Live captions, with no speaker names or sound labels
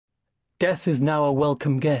Death is now a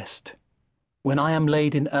welcome guest. When I am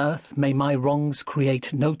laid in earth, may my wrongs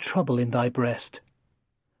create no trouble in thy breast.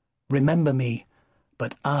 Remember me,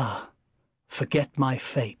 but forget my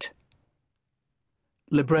fate.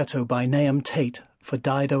 Libretto by Nahum Tate for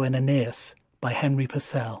Dido and Aeneas by Henry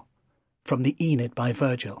Purcell, from the Aeneid by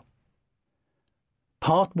Virgil.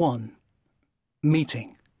 Part 1.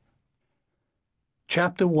 Meeting.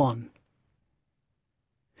 Chapter 1.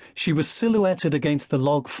 She was silhouetted against the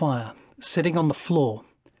log fire, sitting on the floor,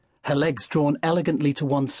 her legs drawn elegantly to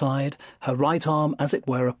one side, her right arm as it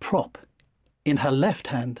were a prop, in her left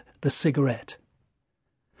hand the cigarette.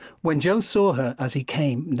 When Joe saw her as he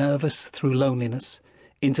came, nervous through loneliness,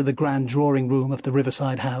 into the grand drawing-room of the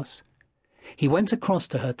riverside house, he went across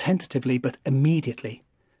to her tentatively but immediately,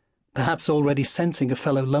 perhaps already sensing a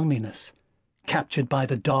fellow loneliness, captured by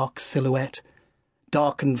the dark silhouette,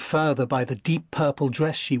 darkened further by the deep purple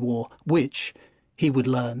dress she wore, which, he would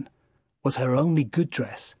learn, was her only good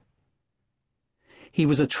dress. He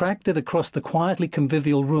was attracted across the quietly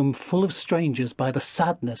convivial room full of strangers by the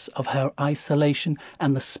sadness of her isolation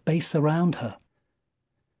and the space around her.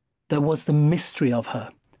 There was the mystery of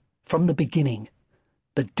her, from the beginning,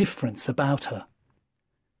 the difference about her.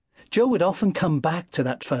 Joe would often come back to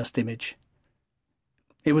that first image.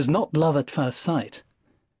 It was not love at first sight.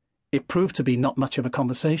 It proved to be not much of a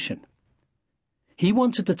conversation. He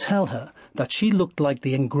wanted to tell her that she looked like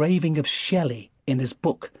the engraving of Shelley in his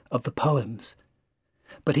book of the poems,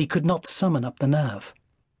 but he could not summon up the nerve.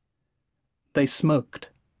 They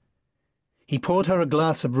smoked. He poured her a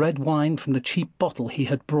glass of red wine from the cheap bottle he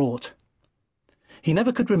had brought. He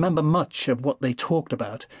never could remember much of what they talked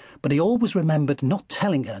about, but he always remembered not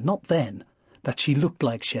telling her, not then, that she looked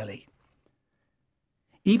like Shelley.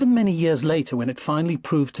 Even many years later, when it finally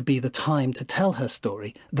proved to be the time to tell her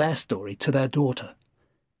story, their story, to their daughter,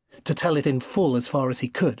 to tell it in full as far as he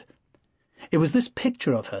could, it was this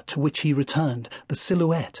picture of her to which he returned, the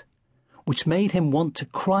silhouette, which made him want to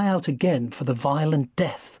cry out again for the violent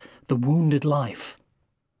death, the wounded life.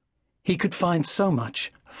 He could find so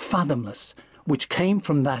much, fathomless, which came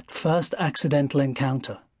from that first accidental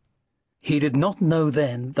encounter. He did not know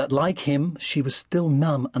then that, like him, she was still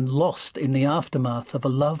numb and lost in the aftermath of a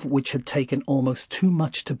love which had taken almost too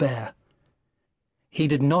much to bear. He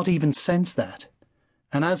did not even sense that,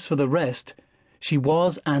 and as for the rest, she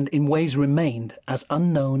was and in ways remained as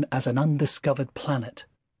unknown as an undiscovered planet.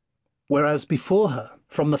 Whereas before her,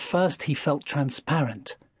 from the first he felt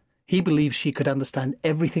transparent. He believed she could understand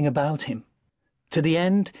everything about him. To the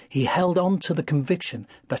end, he held on to the conviction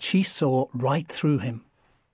that she saw right through him.